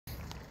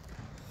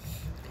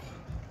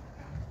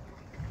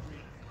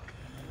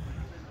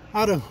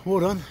Adam, well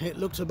done. It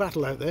looks a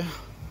battle out there.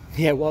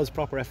 Yeah, it was a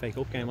proper FA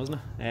Cup game, wasn't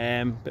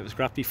it? Bit of a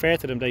scrap. To be fair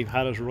to them, they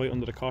had us right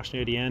under the cosh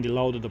near the end. They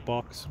loaded the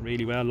box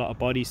really well, a lot of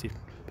bodies, they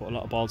put a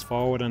lot of balls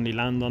forward and they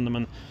landed on them,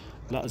 and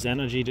a lot of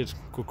energy. There's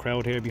a good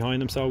crowd here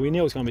behind them, so we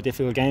knew it was going to be a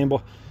difficult game,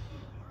 but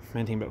the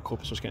main thing about the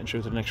cup is just getting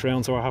through to the next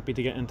round, so we're happy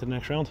to get into the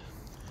next round.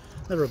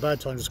 Never a bad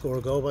time to score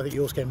a goal, but I think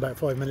yours came back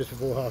 5 minutes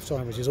before half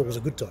time, which is always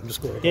a good time to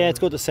score a goal. Yeah, it's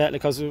good to settle it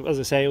because, as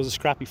I say, it was a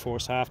scrappy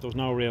first half. There was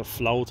no real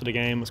flow to the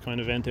game. It was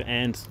kind of end to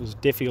end. It was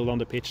difficult on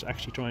the pitch to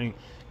actually try and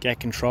get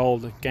control.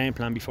 The game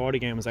plan before the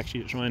game was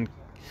actually to try and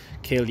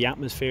kill the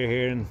atmosphere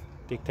here and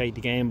dictate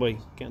the game by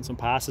getting some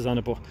passes on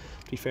it, but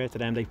to be fair to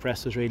them, they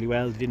pressed us really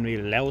well. They didn't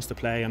really allow us to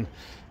play, and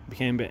it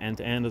became a bit end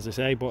to end, as I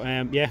say.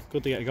 But yeah,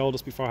 good to get a goal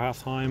just before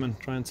half time and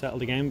try and settle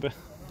the game a bit.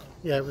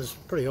 Yeah, it was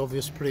pretty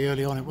obvious pretty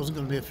early on. It wasn't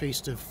going to be a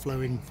feast of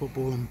flowing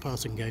football and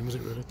passing game, was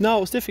it really? No,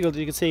 it was difficult.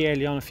 You could see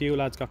early on a few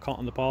lads got caught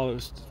on the ball. It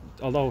was,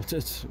 although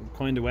it's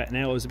kind of wet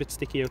now, it was a bit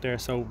sticky out there,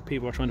 so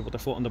people were trying to put their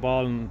foot on the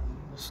ball and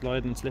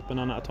sliding and slipping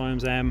on it at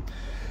times.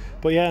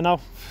 But yeah,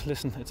 no,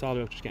 listen, it's all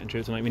about just getting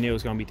through tonight. We knew it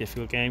was going to be a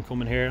difficult game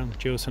coming here on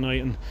Tuesday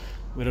tonight, and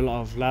with a lot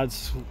of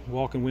lads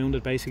walking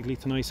wounded basically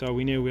tonight, so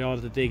we knew we all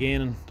had to dig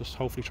in and just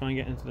hopefully try and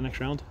get into the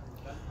next round.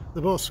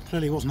 The boss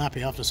clearly wasn't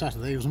happy after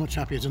Saturday. He was much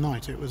happier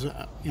tonight. It was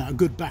a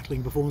good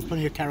battling performance,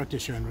 plenty of character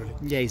shown really.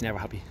 Yeah, he's never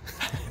happy.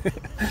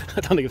 I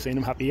don't think I've seen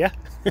him happy yet.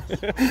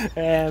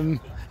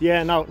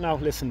 Yeah, no,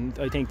 listen,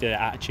 I think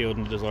the attitude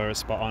and the desire is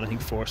spot on. I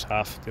think first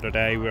half the other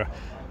day we were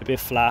a bit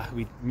flat.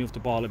 We moved the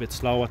ball a bit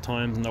slow at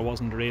times, and there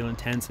wasn't the real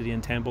intensity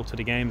and tempo to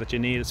the game that you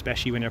need,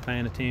 especially when you're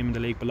playing a team in the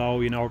league below.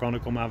 You know we're going to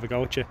come have a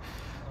go at you.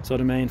 So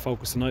the main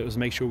focus tonight was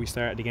make sure we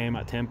started the game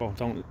at tempo.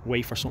 Don't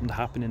wait for something to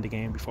happen in the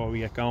game before we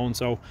get going.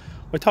 So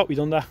I thought we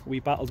done that.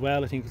 We battled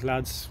well. I think the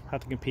lads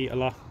had to compete a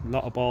lot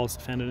of balls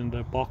defended in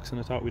the box,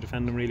 and I thought we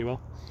defended them really well.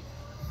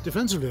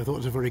 Defensively, I thought it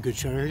was a very good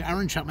show.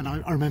 Aaron Chapman,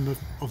 I remember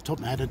off the top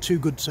of my head, had two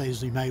good saves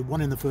he made.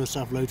 One in the first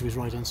half, low to his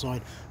right hand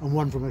side, and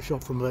one from a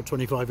shot from about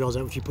 25 yards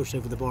out, which he pushed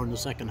over the bar in the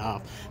second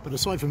half. But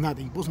aside from that,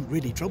 he wasn't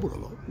really troubled a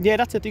lot. Yeah,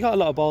 that's it. They got a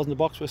lot of balls in the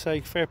box. But I say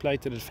fair play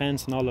to the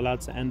defence and all the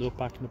lads that ended up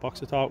back in the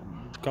box. I thought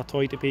got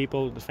tight to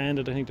people,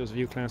 defended. I think there was a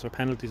few claims for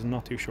penalties. I'm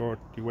not too sure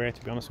they were,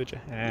 to be honest with you.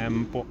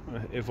 But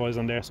if I was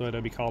on their side,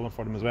 I'd be calling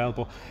for them as well.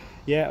 But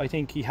yeah, I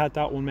think he had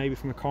that one maybe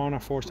from a corner.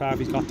 First half,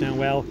 he's got down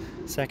well.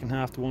 Second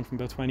half, the one from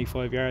about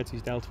 25 yards,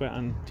 he's dealt with.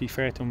 And to be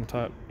fair to him,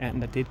 anything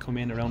that did come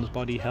in around his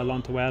body, he held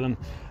on to well and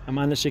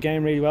managed the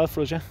game really well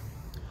for us. Yeah.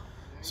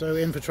 So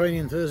in for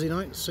training Thursday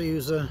night. See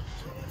who's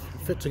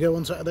fit to go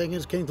on Saturday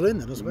against Kings Lynn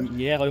then, I suppose.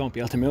 Yeah, I won't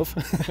be able to move.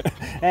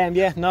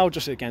 Yeah, no,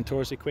 just again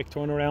Thursday, quick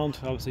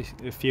turnaround. Obviously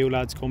a few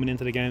lads coming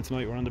into the game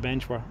tonight were on the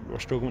bench, we're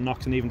struggling with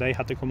knocks, and even they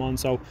had to come on,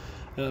 so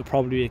it'll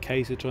probably be a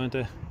case of trying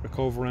to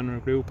recover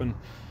and regroup and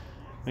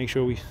make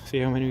sure we see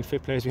how many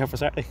fit players we have for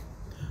Saturday.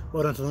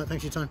 Well done tonight,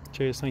 thanks for your time.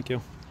 Cheers, thank you.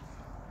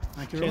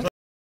 Thank you very much.